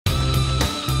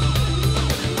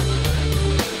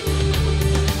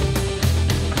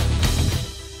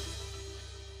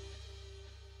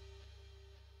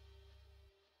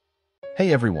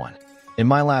Hey everyone! In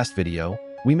my last video,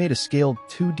 we made a scaled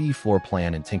 2D floor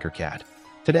plan in Tinkercad.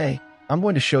 Today, I'm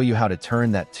going to show you how to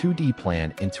turn that 2D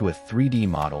plan into a 3D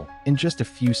model in just a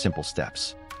few simple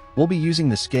steps. We'll be using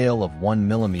the scale of 1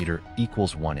 millimeter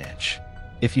equals 1 inch.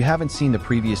 If you haven't seen the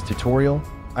previous tutorial,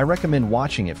 I recommend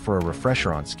watching it for a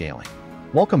refresher on scaling.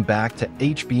 Welcome back to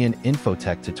HBN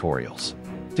Infotech Tutorials.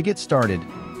 To get started,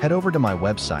 head over to my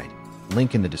website,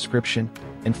 link in the description,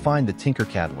 and find the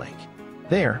Tinkercad link.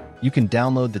 There, you can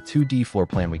download the 2D floor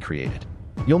plan we created.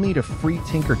 You'll need a free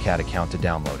Tinkercad account to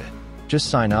download it. Just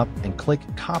sign up and click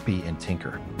Copy and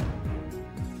Tinker.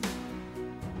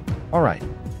 Alright,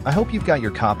 I hope you've got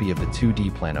your copy of the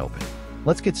 2D plan open.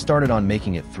 Let's get started on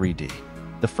making it 3D.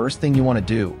 The first thing you want to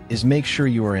do is make sure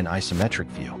you are in isometric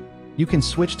view. You can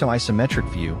switch to isometric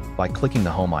view by clicking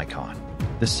the home icon.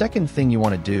 The second thing you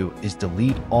want to do is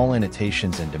delete all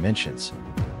annotations and dimensions.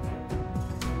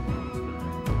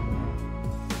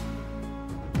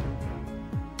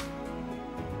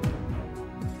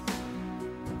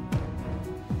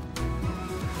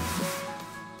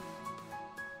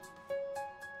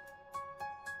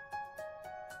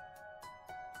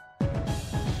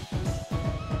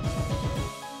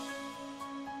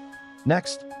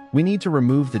 Next, we need to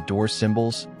remove the door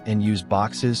symbols and use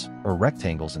boxes or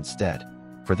rectangles instead.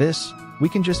 For this, we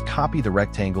can just copy the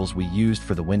rectangles we used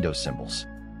for the window symbols.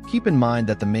 Keep in mind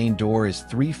that the main door is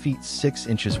 3 feet 6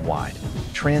 inches wide,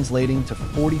 translating to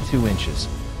 42 inches,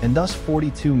 and thus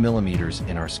 42 millimeters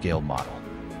in our scaled model.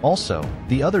 Also,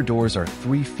 the other doors are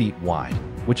 3 feet wide,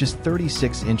 which is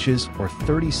 36 inches or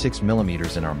 36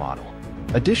 millimeters in our model.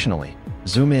 Additionally,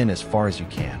 zoom in as far as you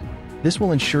can. This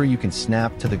will ensure you can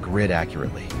snap to the grid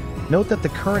accurately. Note that the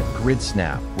current grid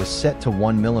snap was set to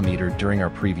 1 millimeter during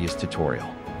our previous tutorial.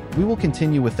 We will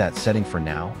continue with that setting for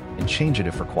now and change it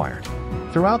if required.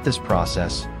 Throughout this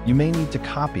process, you may need to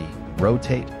copy,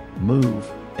 rotate,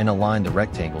 move, and align the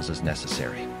rectangles as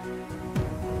necessary.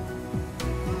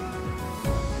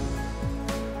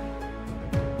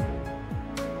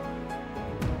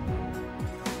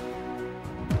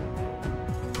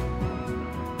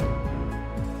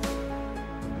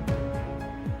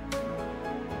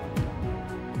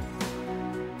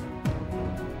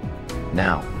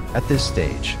 Now, at this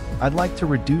stage, I'd like to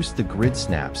reduce the grid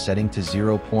snap setting to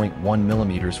 0.1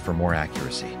 millimeters for more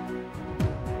accuracy.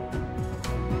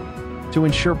 To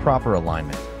ensure proper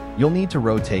alignment, you'll need to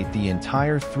rotate the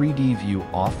entire 3D view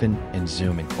often and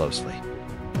zoom in closely.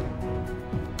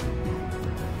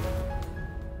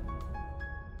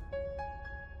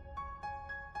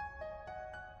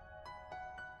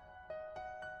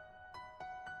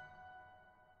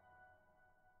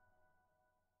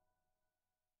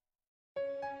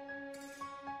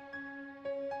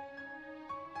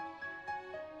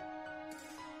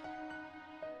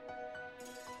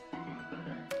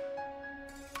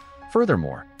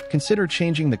 Furthermore, consider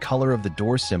changing the color of the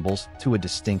door symbols to a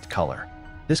distinct color.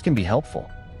 This can be helpful.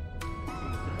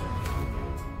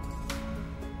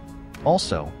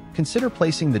 Also, consider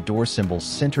placing the door symbols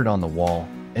centered on the wall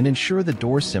and ensure the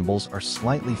door symbols are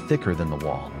slightly thicker than the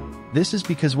wall. This is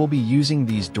because we'll be using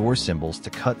these door symbols to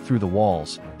cut through the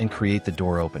walls and create the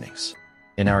door openings.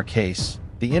 In our case,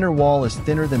 the inner wall is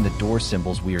thinner than the door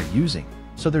symbols we are using,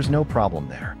 so there's no problem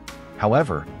there.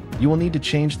 However, you will need to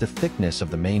change the thickness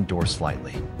of the main door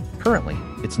slightly. Currently,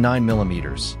 it's 9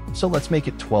 millimeters, so let's make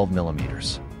it 12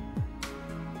 millimeters.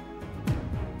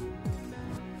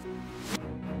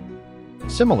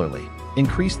 Similarly,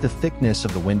 increase the thickness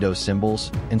of the window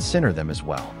symbols and center them as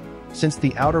well. Since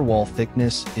the outer wall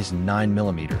thickness is 9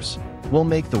 millimeters, we'll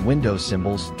make the window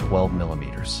symbols 12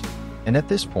 millimeters. And at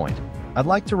this point, I'd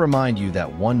like to remind you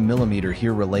that 1 millimeter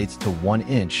here relates to 1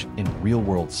 inch in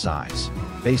real-world size,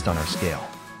 based on our scale.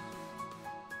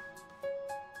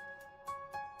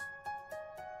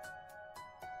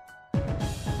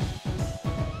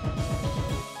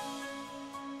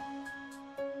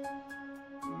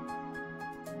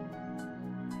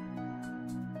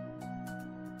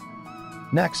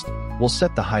 Next, we'll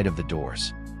set the height of the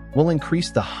doors. We'll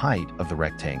increase the height of the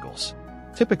rectangles.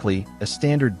 Typically, a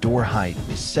standard door height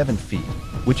is 7 feet,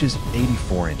 which is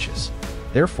 84 inches.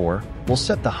 Therefore, we'll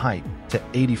set the height to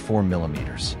 84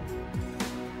 millimeters.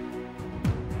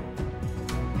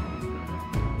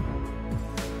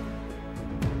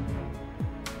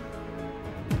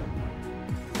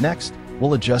 Next,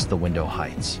 we'll adjust the window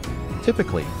heights.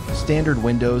 Typically, standard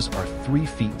windows are 3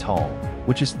 feet tall,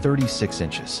 which is 36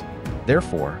 inches.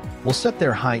 Therefore, we'll set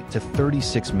their height to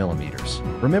 36 millimeters.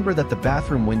 Remember that the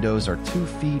bathroom windows are 2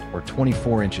 feet or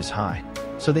 24 inches high,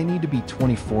 so they need to be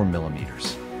 24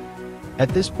 millimeters. At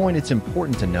this point, it's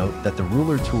important to note that the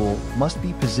ruler tool must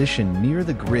be positioned near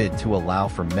the grid to allow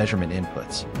for measurement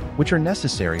inputs, which are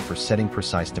necessary for setting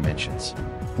precise dimensions.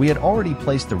 We had already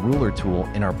placed the ruler tool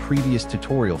in our previous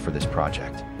tutorial for this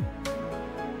project.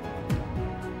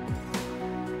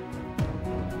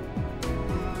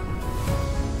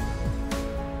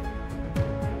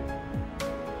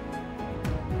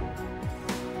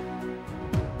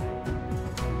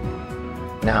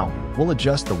 Now, we'll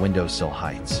adjust the windowsill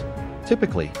heights.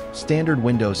 Typically, standard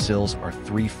windowsills are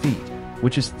 3 feet,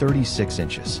 which is 36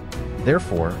 inches.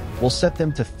 Therefore, we'll set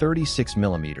them to 36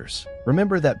 millimeters.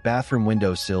 Remember that bathroom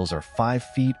windowsills are 5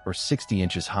 feet or 60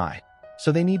 inches high,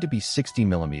 so they need to be 60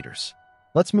 millimeters.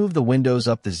 Let's move the windows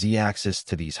up the z-axis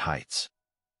to these heights.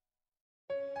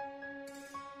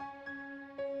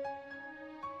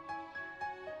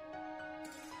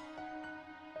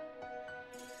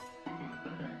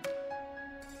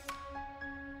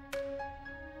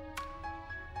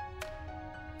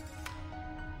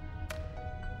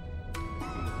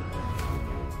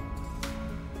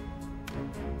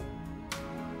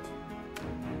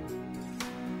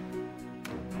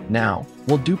 Now,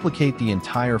 we'll duplicate the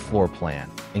entire floor plan,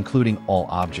 including all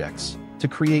objects, to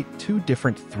create 2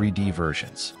 different 3D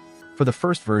versions. For the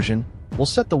first version, we'll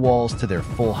set the walls to their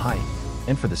full height,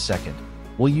 and for the second,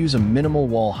 we'll use a minimal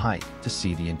wall height to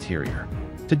see the interior.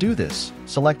 To do this,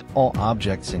 select all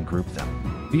objects and group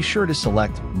them. Be sure to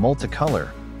select Multicolor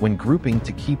when grouping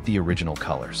to keep the original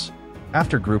colors.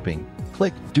 After grouping,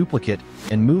 click Duplicate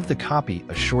and move the copy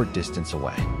a short distance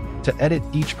away. To edit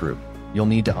each group, you'll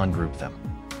need to ungroup them.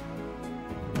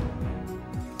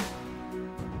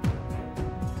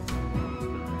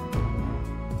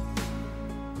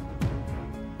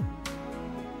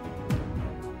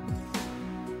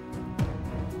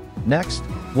 Next,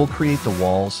 we'll create the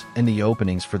walls and the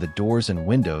openings for the doors and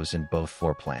windows in both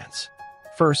floor plans.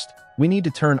 First, we need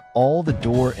to turn all the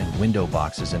door and window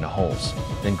boxes into holes,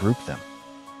 then group them.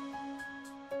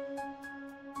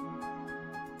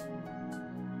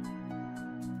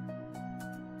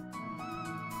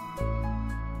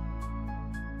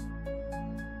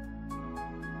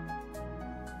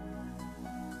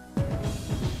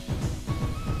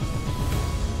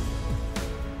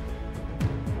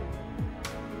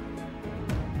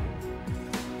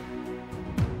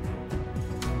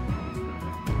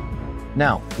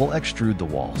 Now, we'll extrude the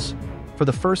walls. For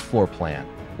the first floor plan,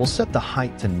 we'll set the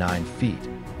height to 9 feet,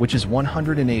 which is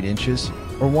 108 inches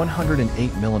or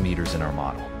 108 millimeters in our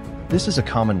model. This is a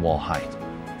common wall height.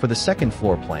 For the second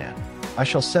floor plan, I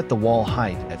shall set the wall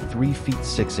height at 3 feet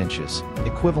 6 inches,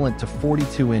 equivalent to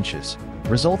 42 inches,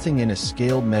 resulting in a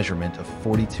scaled measurement of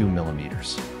 42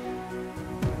 millimeters.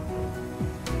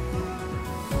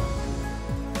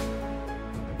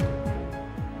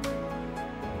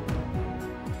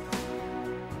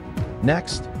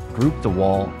 Next, group the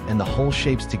wall and the hole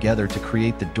shapes together to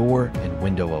create the door and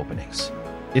window openings.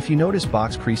 If you notice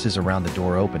box creases around the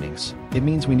door openings, it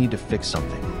means we need to fix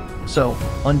something. So,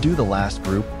 undo the last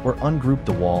group or ungroup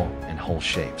the wall and hole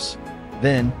shapes.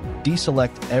 Then,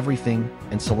 deselect everything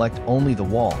and select only the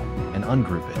wall and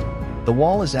ungroup it. The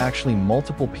wall is actually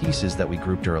multiple pieces that we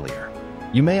grouped earlier.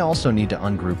 You may also need to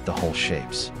ungroup the hole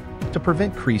shapes. To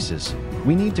prevent creases,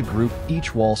 we need to group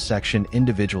each wall section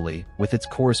individually with its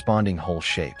corresponding hole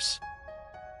shapes.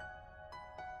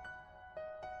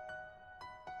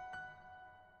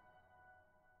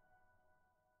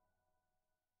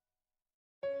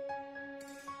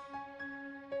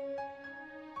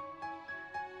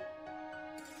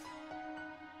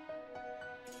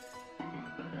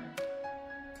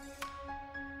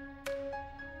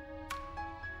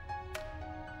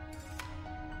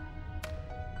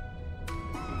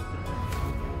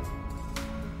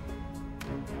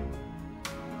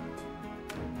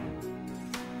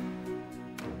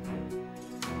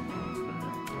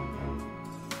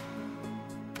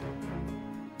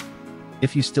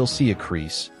 If you still see a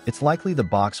crease, it's likely the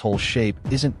box hole shape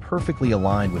isn't perfectly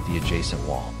aligned with the adjacent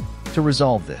wall. To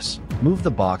resolve this, move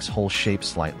the box hole shape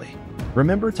slightly.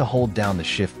 Remember to hold down the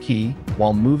Shift key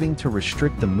while moving to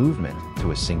restrict the movement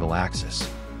to a single axis.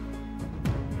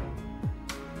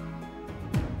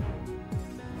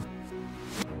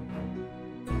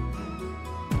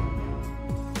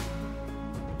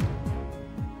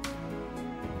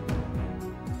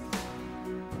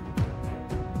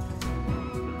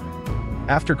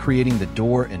 After creating the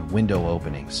door and window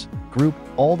openings, group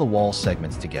all the wall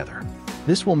segments together.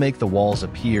 This will make the walls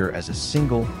appear as a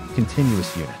single,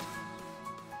 continuous unit.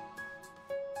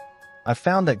 I've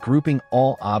found that grouping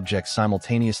all objects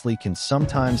simultaneously can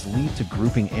sometimes lead to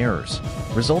grouping errors,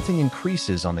 resulting in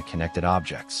creases on the connected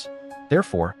objects.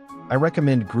 Therefore, I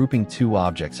recommend grouping 2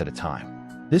 objects at a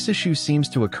time. This issue seems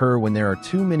to occur when there are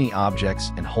too many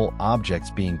objects and whole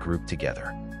objects being grouped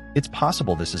together. It's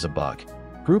possible this is a bug.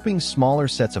 Grouping smaller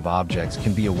sets of objects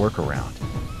can be a workaround.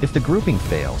 If the grouping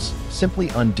fails, simply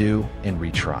undo and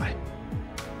retry.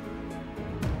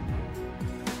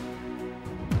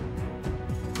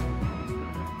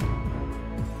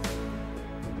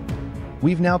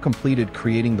 We've now completed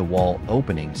creating the wall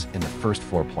openings in the first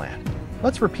floor plan.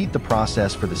 Let's repeat the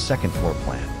process for the second floor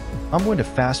plan. I'm going to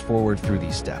fast forward through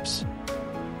these steps.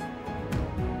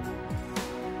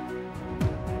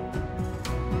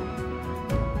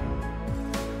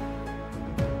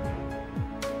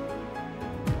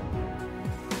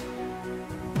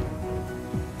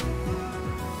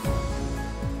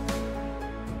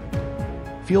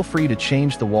 Feel free to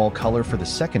change the wall color for the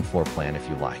second floor plan if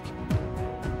you like.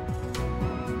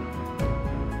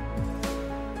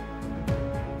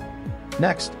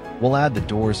 Next, we'll add the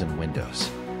doors and windows.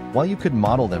 While you could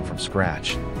model them from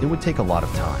scratch, it would take a lot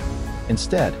of time.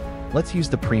 Instead, let's use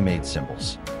the pre-made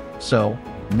symbols. So,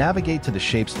 navigate to the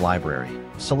Shapes library,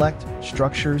 select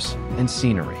Structures and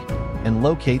Scenery, and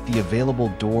locate the available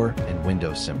door and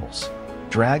window symbols.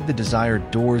 Drag the desired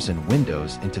doors and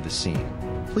windows into the scene.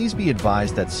 Please be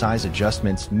advised that size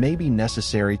adjustments may be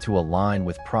necessary to align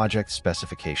with project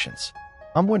specifications.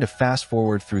 I'm going to fast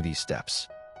forward through these steps.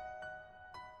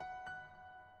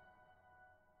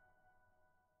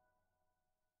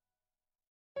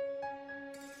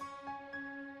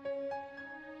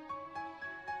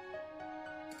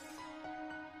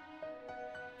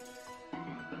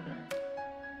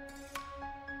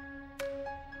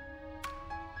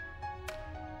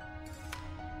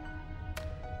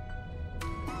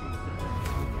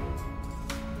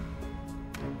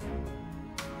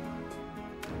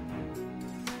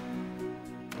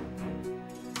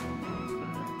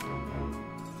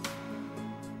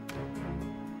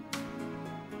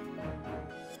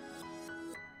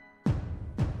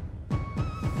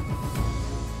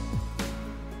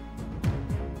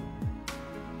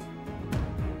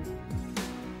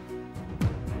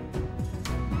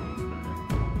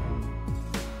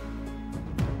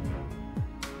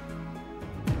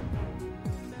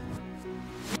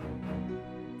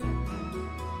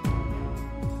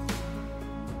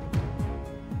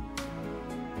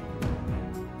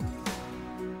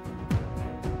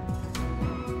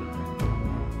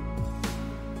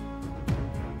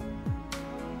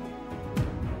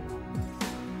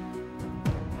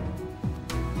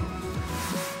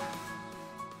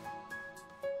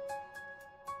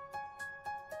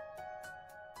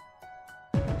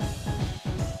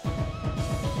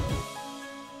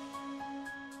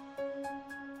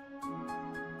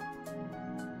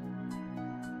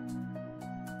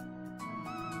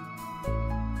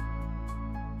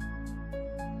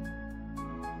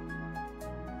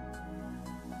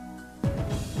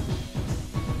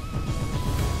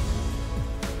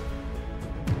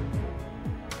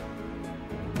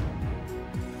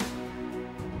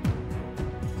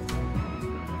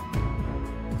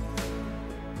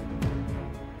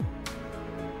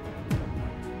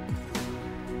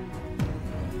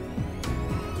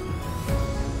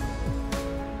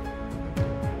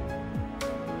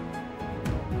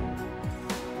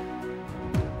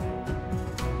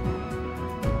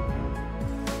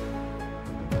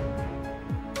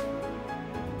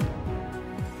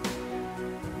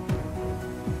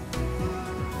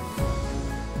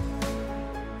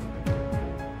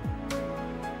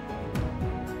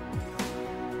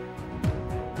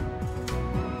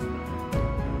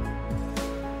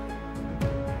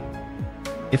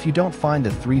 If you don't find the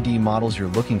 3D models you're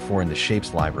looking for in the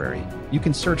Shapes library, you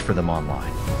can search for them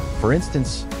online. For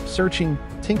instance, searching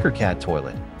Tinkercad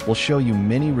toilet will show you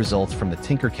many results from the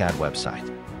Tinkercad website.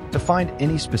 To find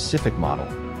any specific model,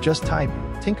 just type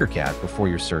Tinkercad before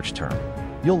your search term.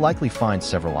 You'll likely find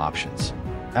several options.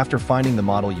 After finding the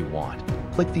model you want,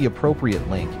 click the appropriate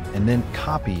link and then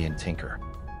copy and tinker.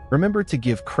 Remember to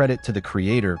give credit to the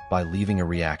creator by leaving a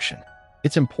reaction.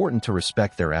 It's important to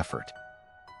respect their effort.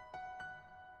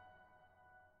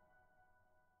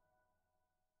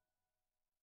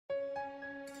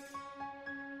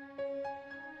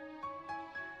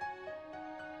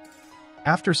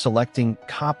 After selecting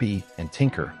Copy and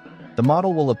Tinker, the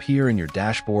model will appear in your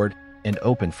dashboard and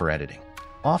open for editing.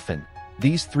 Often,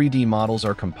 these 3D models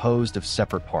are composed of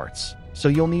separate parts, so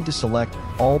you'll need to select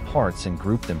all parts and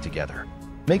group them together.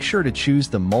 Make sure to choose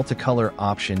the multicolor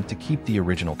option to keep the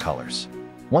original colors.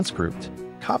 Once grouped,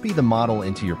 copy the model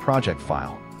into your project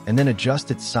file and then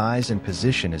adjust its size and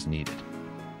position as needed.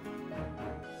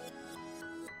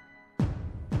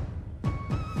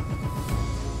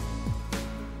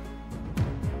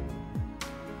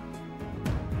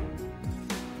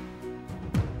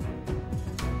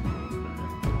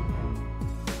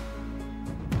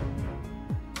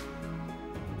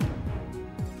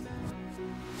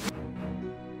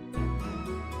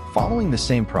 Following the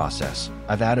same process,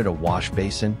 I've added a wash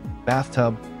basin,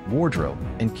 bathtub, wardrobe,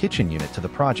 and kitchen unit to the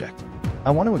project.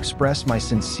 I want to express my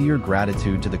sincere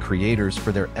gratitude to the creators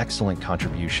for their excellent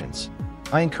contributions.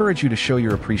 I encourage you to show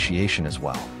your appreciation as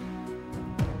well.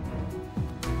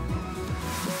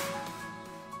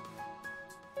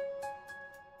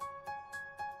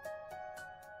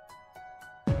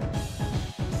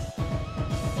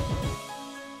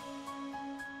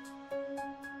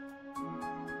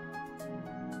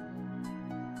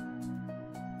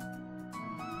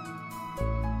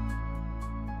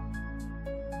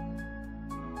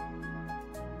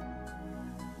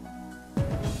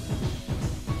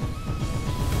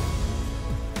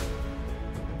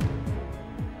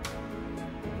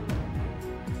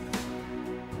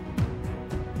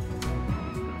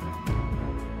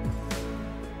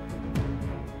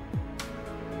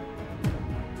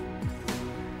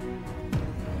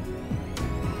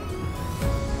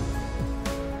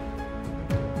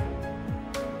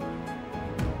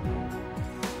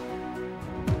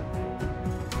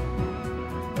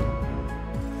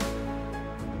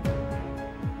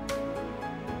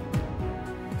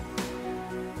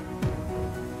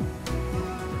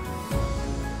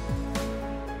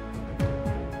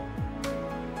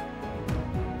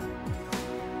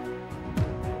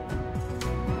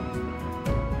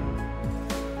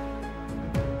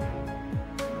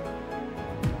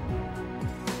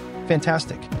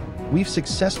 Fantastic! We've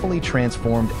successfully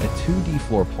transformed a 2D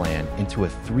floor plan into a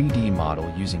 3D model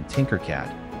using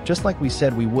Tinkercad, just like we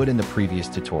said we would in the previous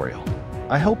tutorial.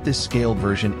 I hope this scaled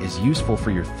version is useful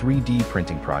for your 3D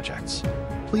printing projects.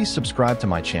 Please subscribe to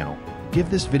my channel, give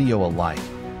this video a like,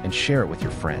 and share it with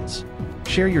your friends.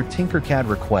 Share your Tinkercad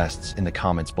requests in the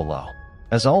comments below.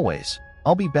 As always,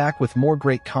 I'll be back with more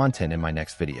great content in my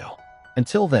next video.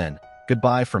 Until then,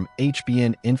 goodbye from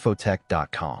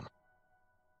hbninfotech.com.